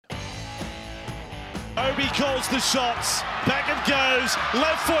Obi calls the shots. Back it goes.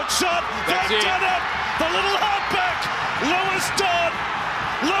 Left foot shot. They've done it. The little halfback. Lewis Dodd.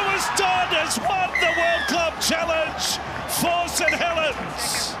 Lewis Dodd has won the World Club Challenge for St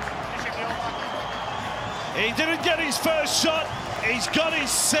Helens. He didn't get his first shot. He's got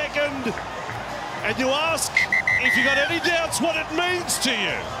his second. And you ask if you got any doubts what it means to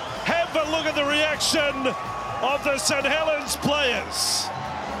you. Have a look at the reaction of the St Helens players.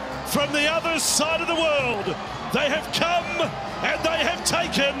 From the other side of the world, they have come and they have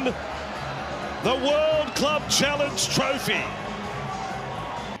taken the World Club Challenge trophy.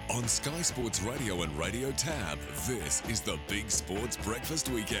 On Sky Sports Radio and Radio Tab, this is the Big Sports Breakfast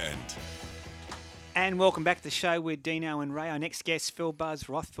Weekend. And welcome back to the show with Dino and Ray. Our next guest, Phil Buzz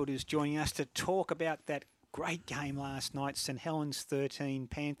Rothfield, is joining us to talk about that great game last night, St Helens 13,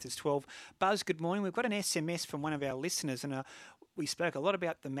 Panthers 12. Buzz, good morning. We've got an SMS from one of our listeners, and we spoke a lot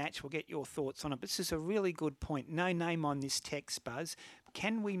about the match. We'll get your thoughts on it. But this is a really good point. No name on this text, Buzz.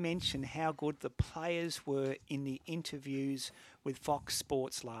 Can we mention how good the players were in the interviews with Fox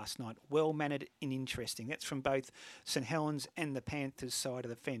Sports last night? Well-mannered and interesting. That's from both St Helens and the Panthers side of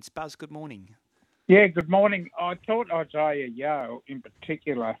the fence. Buzz, good morning. Yeah, good morning. I thought Isaiah Yeo in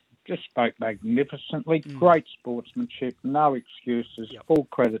particular just spoke magnificently. Great sportsmanship, no excuses, full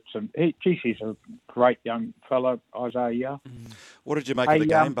credits. And he's a great young fellow, Isaiah Yeo. What did you make of the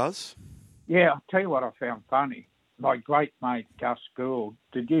game, Buzz? Yeah, I'll tell you what I found funny. My great mate, Gus Gould,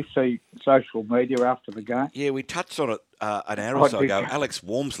 did you see social media after the game? Yeah, we touched on it an hour or so ago. Alex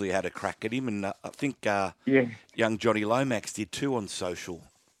Walmsley had a crack at him, and I think young Johnny Lomax did too on social.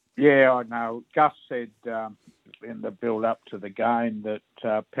 Yeah, I know. Gus said in the build-up to the game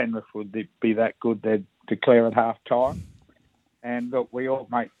that Penrith would be that good they'd declare at half-time. And look, we all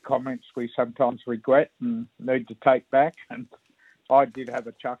make comments we sometimes regret and need to take back. And I did have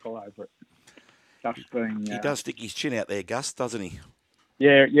a chuckle over it. Gus being, he does stick his chin out there, Gus, doesn't he?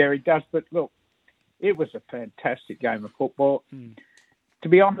 Yeah, he does. But look, it was a fantastic game of football. To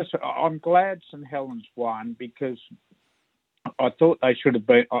be honest, I'm glad St Helens won because I thought they should have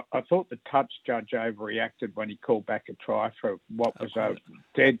been. I thought the touch judge overreacted when he called back a try for what was a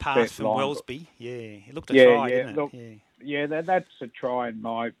dead pass set from line. Wellsby. Yeah, it looked a try, didn't it? Look, that's a try in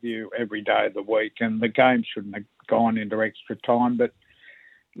my view every day of the week, and the game shouldn't have gone into extra time. But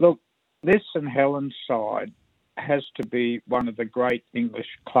look, this St Helens side has to be one of the great English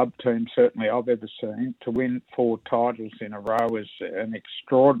club teams certainly I've ever seen. To win 4 titles in a row is an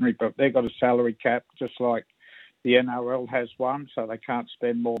extraordinary. But they've got a salary cap just like the NRL has one, so they can't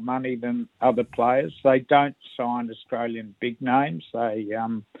spend more money than other players. They don't sign Australian big names. They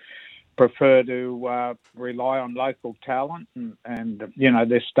prefer to rely on local talent, and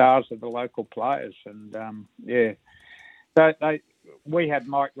they're stars of the local players. And we had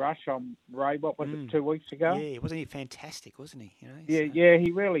Mike Rush on, Ray. What was it, 2 weeks ago? Yeah, wasn't he fantastic? Wasn't he? Yeah, he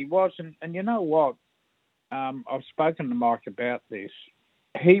really was. And you know what? I've spoken to Mike about this.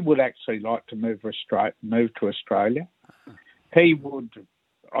 He would actually like to move to Australia. He would,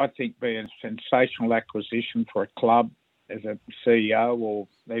 I think, be a sensational acquisition for a club as a CEO or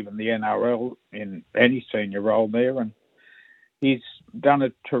even the NRL in any senior role there. And he's done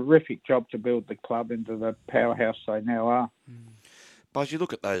a terrific job to build the club into the powerhouse they now are. But as you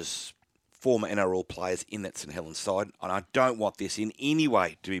look at those former NRL players in that St Helens side, and I don't want this in any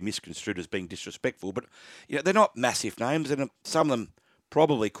way to be misconstrued as being disrespectful, but they're not massive names, and some of them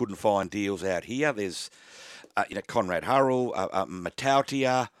probably couldn't find deals out here. There's, Conrad Hurrell,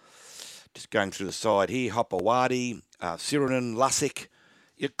 Matautia, just going through the side here, Hopewadi, Sirinen, Lussick.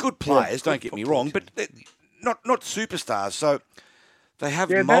 Good players, don't get me wrong, but they're not superstars. So they have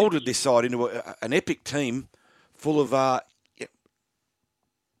moulded this side into an epic team full of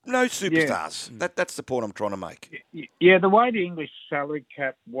no superstars. That's the point I'm trying to make. Yeah, the way the English salary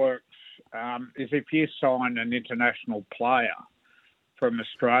cap works is if you sign an international player from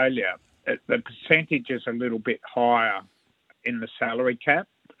Australia, the percentage is a little bit higher in the salary cap.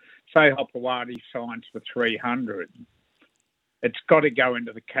 Say Hopewadi signs for 300, it's got to go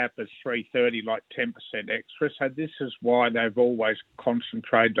into the cap as 330, like 10% extra. So this is why they've always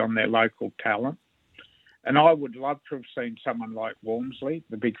concentrated on their local talent. And I would love to have seen someone like Walmsley,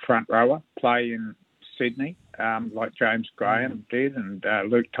 the big front rower, play in Sydney, like James Graham did, and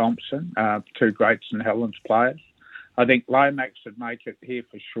Luke Thompson, 2 great St Helens players. I think Lomax would make it here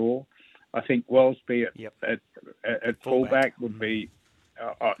for sure. I think Wellsby at fullback would be.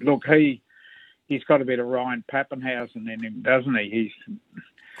 Look, he's got a bit of Ryan Pappenhausen in him, doesn't he? He's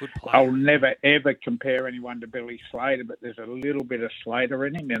good player. I'll never ever compare anyone to Billy Slater, but there's a little bit of Slater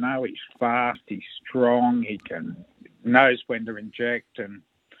in him. He's fast, he's strong, knows when to inject, and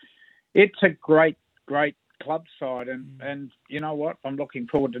it's a great great club side, and you know what? I'm looking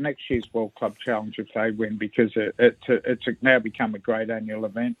forward to next year's World Club Challenge if they win, because it's now become a great annual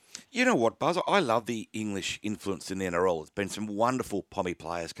event. You know what, Buzz? I love the English influence in the NRL. There's been some wonderful Pommy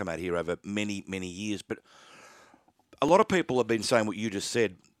players come out here over many, many years, but a lot of people have been saying what you just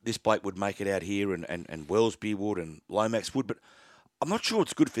said. This bloke would make it out here, and Wellesby would, and Lomax would, but I'm not sure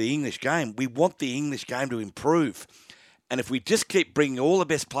it's good for the English game. We want the English game to improve, and if we just keep bringing all the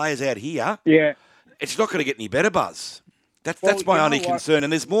best players out here, it's not going to get any better, Buzz. That's my only concern.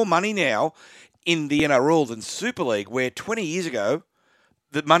 And there's more money now in the NRL than Super League, where 20 years ago,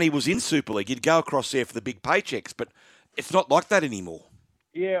 the money was in Super League. You'd go across there for the big paychecks, but it's not like that anymore.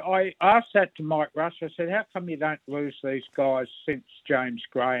 Yeah, I asked that to Mike Rush. I said, how come you don't lose these guys since James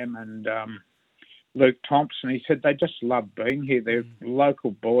Graham and Luke Thompson? He said they just love being here. They're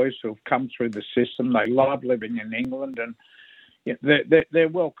local boys who have come through the system. They love living in England, and they're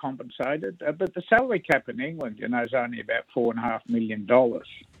well compensated. But the salary cap in England, is only about $4.5 million.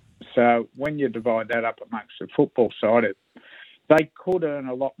 So when you divide that up amongst the football side, they could earn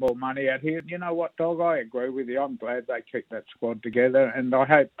a lot more money out here. You know what, Dog? I agree with you. I'm glad they keep that squad together, and I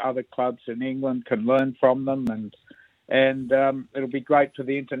hope other clubs in England can learn from them, and it'll be great for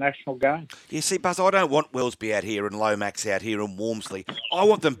the international game. You see, Buzz, I don't want Wellesby out here and Lomax out here and Walmsley. I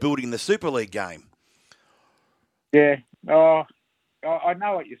want them building the Super League game. Yeah. Oh, I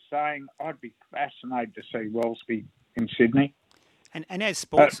know what you're saying. I'd be fascinated to see Wellesby in Sydney. And as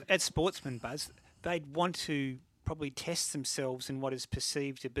sportsmen, Buzz, they'd want to probably test themselves in what is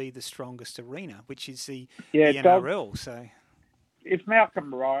perceived to be the strongest arena, which is the NRL. So, if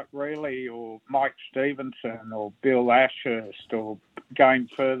Malcolm Wright really, or Mike Stevenson, or Bill Ashurst, or going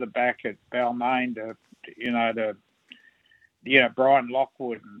further back at Balmain to Brian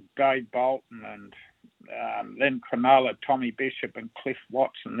Lockwood and Dave Bolton and then Cronulla, Tommy Bishop and Cliff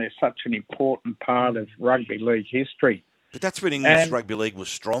Watson, they're such an important part of rugby league history. But that's when English rugby league was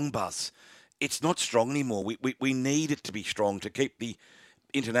strong, Buzz. It's not strong anymore. We need it to be strong to keep the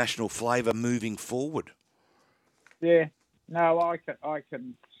international flavour moving forward. Yeah, no, I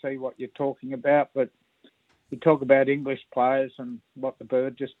can see what you're talking about, but you talk about English players and what the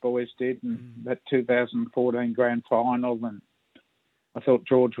Burgess boys did in that 2014 grand final, and I thought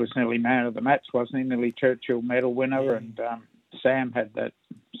George was nearly man of the match, wasn't he? Nearly Churchill medal winner, and Sam had that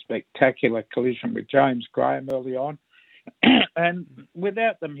spectacular collision with James Graham early on. And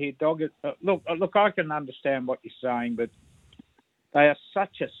without them here, Dog, look, I can understand what you're saying, but they are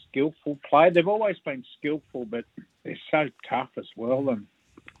such a skillful player. They've always been skillful, but they're so tough as well. And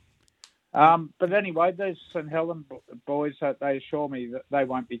but anyway, those St Helen boys, they assure me that they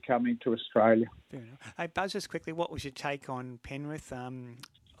won't be coming to Australia. Fair enough. Hey, Buzz, just quickly, what was your take on Penrith? A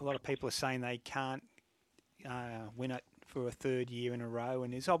lot of people are saying they can't win it for a third year in a row,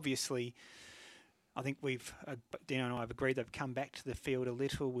 and there's obviously, I think Dino and I have agreed they've come back to the field a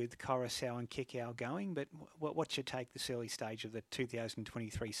little with Coruscant and Kikau going, but what's your take this early stage of the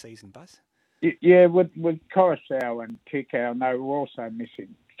 2023 season, Buzz? Yeah, with Coruscant and Kikau, no, we're also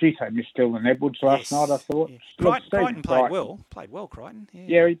missing. Geez, they missed Dylan Edwards last night, I thought. Yeah. Crichton played well, Crichton.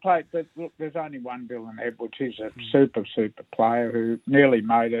 Yeah, he played, but look, there's only one Dylan Edwards. He's a super player who nearly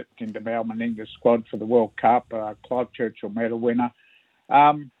made it into Mal Meninga's squad for the World Cup, Clive Churchill medal winner.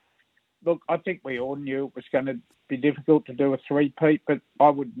 Look, I think we all knew it was going to be difficult to do a three-peat, but I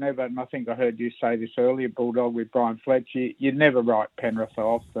would never, and I think I heard you say this earlier, Bulldog, with Brian Fletcher, you'd never write Penrith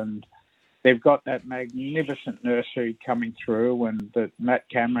off, and they've got that magnificent nursery coming through, and that Matt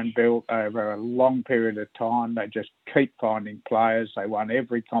Cameron built over a long period of time. They just keep finding players. They won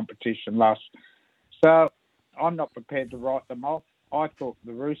every competition last. So I'm not prepared to write them off. I thought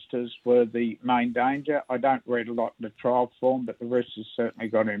the Roosters were the main danger. I don't read a lot in the trial form, but the Roosters certainly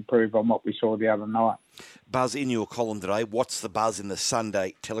got to improve on what we saw the other night. Buzz, in your column today, what's the buzz in the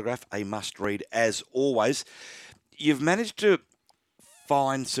Sunday Telegraph? A must-read as always. You've managed to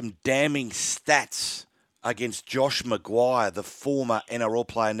find some damning stats against Josh Maguire, the former NRL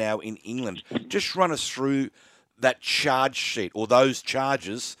player now in England. Just run us through that charge sheet or those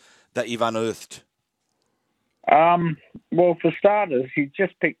charges that you've unearthed. Well, for starters, he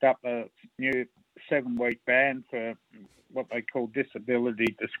just picked up a new 7-week ban for what they call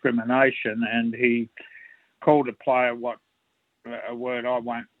disability discrimination, and he called a player a word I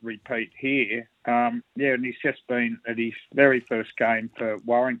won't repeat here. And he's just been at his very first game for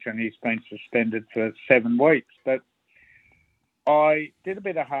Warrington. He's been suspended for 7 weeks. But I did a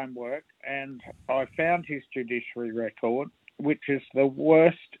bit of homework and I found his judiciary record, which is the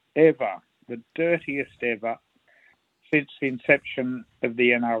worst ever, the dirtiest ever since the inception of the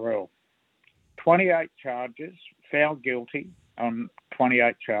NRL. 28 charges, found guilty on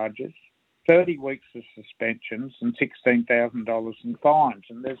 28 charges. 30 weeks of suspensions and $16,000 in fines.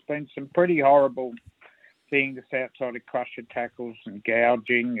 And there's been some pretty horrible things outside of crusher tackles and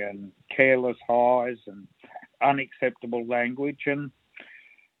gouging and careless highs and unacceptable language. And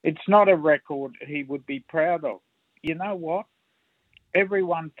it's not a record he would be proud of. You know what?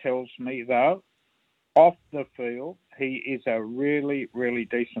 Everyone tells me, though, off the field, he is a really, really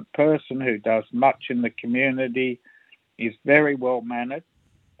decent person who does much in the community, is very well-mannered,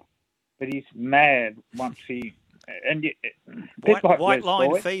 but he's mad once he... And White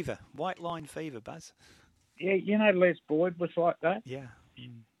line fever. White line fever, Buzz. Yeah, you know Les Boyd was like that? Yeah.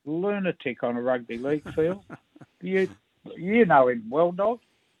 Lunatic on a rugby league field. You know him well, Dog.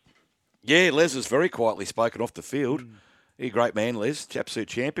 Yeah, Les is very quietly spoken off the field. He's a great man, Les, absolute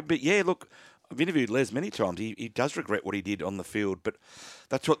champion. But yeah, look, I've interviewed Les many times. He does regret what he did on the field, but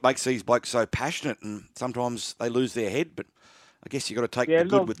that's what makes these blokes so passionate, and sometimes they lose their head, but I guess you've got to take the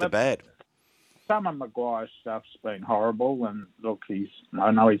good with the bad. Some of Maguire's stuff's been horrible, and look,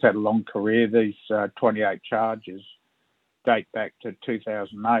 I know he's had a long career. These 28 charges date back to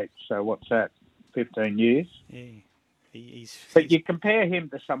 2008, so what's that, 15 years? Yeah. But you compare him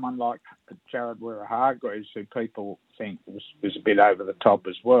to someone like Jared Waerea-Hargreaves, who people think was a bit over the top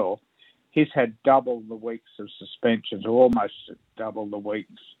as well. He's had double the weeks of suspensions, or almost double the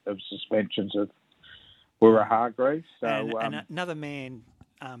weeks of suspensions of Waerea-Hargreaves. So, and another man,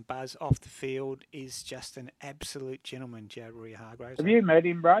 Buzz, off the field is just an absolute gentleman, Jared Waerea-Hargreaves. Have you met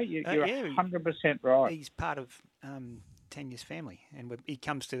him, Ray? You're yeah, 100% right. He's part of Tanya's family, and he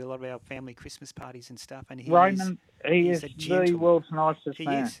comes to a lot of our family Christmas parties and stuff. And he is the world's nicest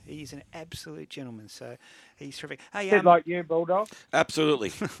man. He is an absolute gentleman, so he's terrific. Hey, bit like you, Bulldog.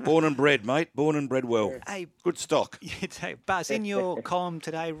 Absolutely. Born and bred, mate. Born and bred well. Hey, good stock. Buzz, in your column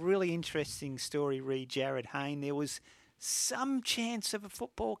today, really interesting story, re Jared Hayne. There was some chance of a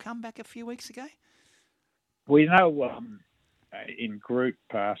football comeback a few weeks ago? We know in Group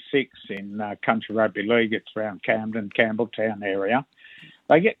 6 in Country Rugby League, it's around Camden, Campbelltown area.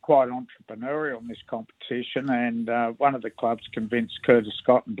 They get quite entrepreneurial in this competition, and one of the clubs convinced Curtis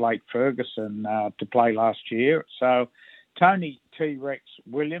Scott and Blake Ferguson to play last year. So Tony T-Rex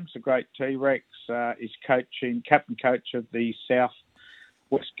Williams, the great T-Rex, is captain coach of the South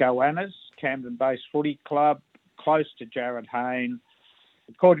West Goannas, Camden-based footy club, close to Jared Hayne.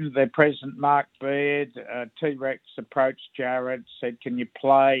 According to their president, Mark Baird, T-Rex approached Jared, said, can you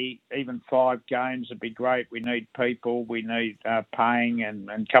play even 5 games? It'd be great. We need people. We need paying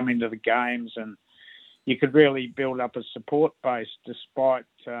and come into the games. And you could really build up a support base despite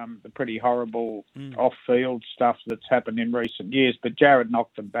the pretty horrible off-field stuff that's happened in recent years. But Jared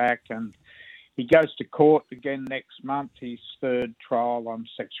knocked them back, and he goes to court again next month. His third trial on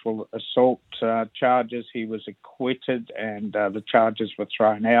sexual assault charges. He was acquitted, and the charges were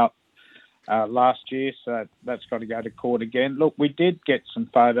thrown out last year, so that's got to go to court again. Look, we did get some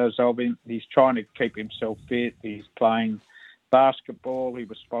photos of him. He's trying to keep himself fit. He's playing basketball. He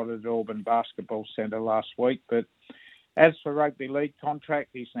was spotted at Auburn Basketball Centre last week, but as for rugby league contract,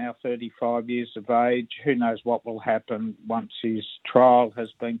 he's now 35 years of age. Who knows what will happen once his trial has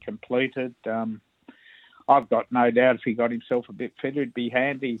been completed. I've got no doubt if he got himself a bit fitter, it'd be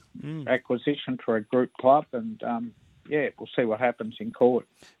handy acquisition for a group club. And, we'll see what happens in court.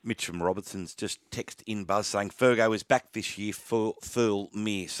 Mitch from Robertson's just text in, Buzz, saying Fergo is back this year for full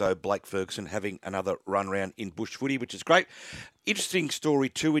me. So Blake Ferguson having another run round in bush footy, which is great. Interesting story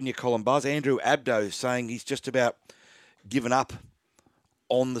too in your column, Buzz. Andrew Abdo saying he's just about given up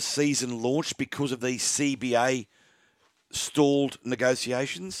on the season launch because of these CBA stalled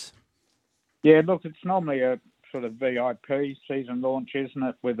negotiations? Yeah, look, it's normally a sort of VIP season launch, isn't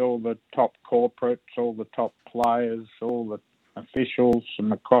it, with all the top corporates, all the top players, all the officials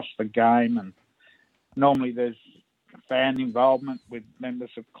from across the game, and normally there's fan involvement with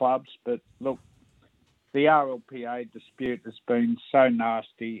members of clubs. But look, the RLPA dispute has been so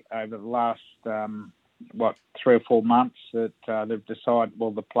nasty over the last 3 or 4 months that they've decided,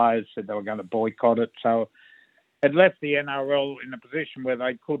 the players said they were going to boycott it. So it left the NRL in a position where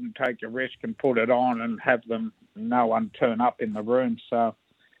they couldn't take a risk and put it on and have no one turn up in the room. So,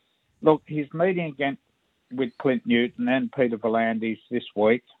 look, he's meeting again with Clint Newton and Peter V'landys this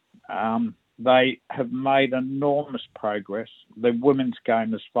week. They have made enormous progress. The women's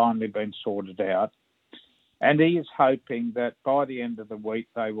game has finally been sorted out. And he is hoping that by the end of the week,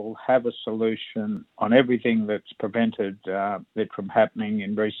 they will have a solution on everything that's prevented it from happening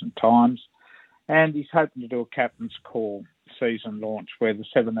in recent times. And he's hoping to do a captain's call season launch where the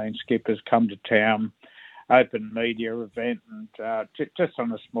 17 skippers come to town, open media event, and just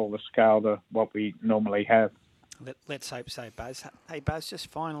on a smaller scale to what we normally have. Let's hope so, Buzz. Hey, Buzz, just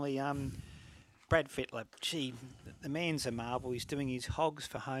finally, Brad Fittler, gee, the man's a marvel. He's doing his Hogs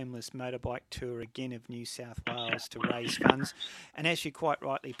for Homeless motorbike tour again of New South Wales to raise funds. And as you quite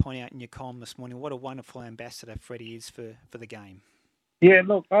rightly point out in your column this morning, what a wonderful ambassador Freddie is for the game. Yeah,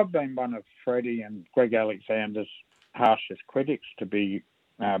 look, I've been one of Freddie and Greg Alexander's harshest critics, to be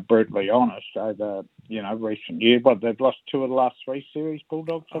brutally honest, over recent years. But they've lost 2 of the last 3 series,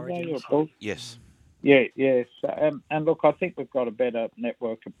 Bulldogs, have they? Yes. Yeah, yes. And look, I think we've got a better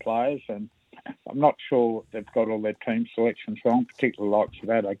network of players, and I'm not sure they've got all their team selections wrong, particularly like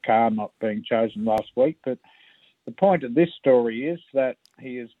Savado Carr not being chosen last week. But the point of this story is that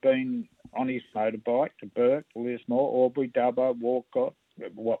he has been on his motorbike to Bourke, Lismore, Albury, Dubbo, Walgett,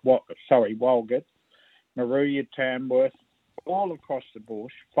 Maruya, Tamworth, all across the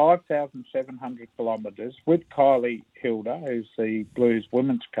bush, 5,700 kilometres, with Kylie Hilda, who's the Blues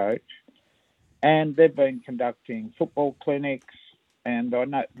women's coach. And they've been conducting football clinics, and I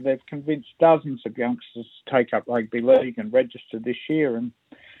know they've convinced dozens of youngsters to take up rugby league and register this year. And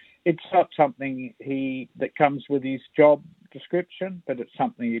it's not something that comes with his job description, but it's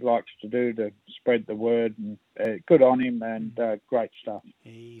something he likes to do to spread the word. And good on him, and great stuff.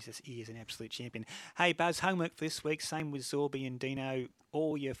 He is an absolute champion. Hey, Buzz, homework for this week. Same with Zorby and Dino.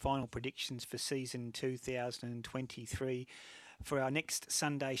 All your final predictions for season 2023. For our next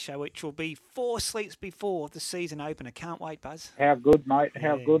Sunday show, which will be 4 sleeps before the season opener. Can't wait, Buzz. How good, mate.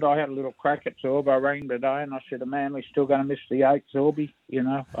 How good. I had a little crack at Zorby. I rang today and I said, Manly's still going to miss the 8, Zorby.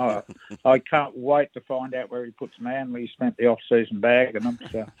 I can't wait to find out where he puts Manly. He spent the off-season bagging them.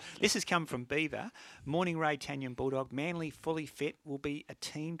 So. This has come from Beaver. Morning Ray, Tanya and Bulldog. Manly fully fit will be a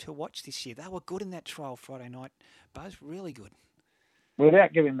team to watch this year. They were good in that trial Friday night, Buzz. Really good.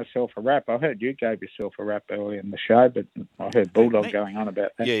 Without giving myself a rap, I heard you gave yourself a rap earlier in the show, but I heard Bulldog going on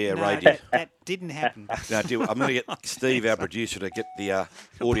about that. Yeah, no, Ray did. That didn't happen. No, I'm going to get Steve, our producer, to get the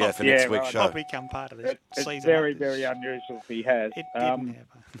audio for next week's show. I'll become part of the season. It's very, very unusual if he has. It didn't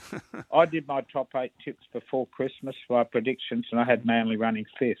happen. I did my top 8 tips before Christmas, my predictions, and I had Manly running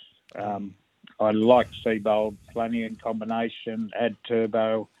 5th. I like Seabold, Flanagan combination, add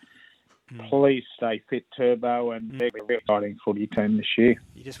Turbo. Please stay fit, Turbo, and they're a exciting footy team this year.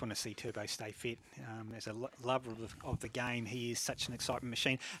 You just want to see Turbo stay fit. As a lover of the game, he is such an exciting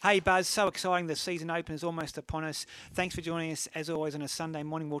machine. Hey, Buzz, so exciting. The season opener is almost upon us. Thanks for joining us, as always, on a Sunday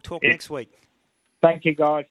morning. We'll talk next week. Thank you, guys.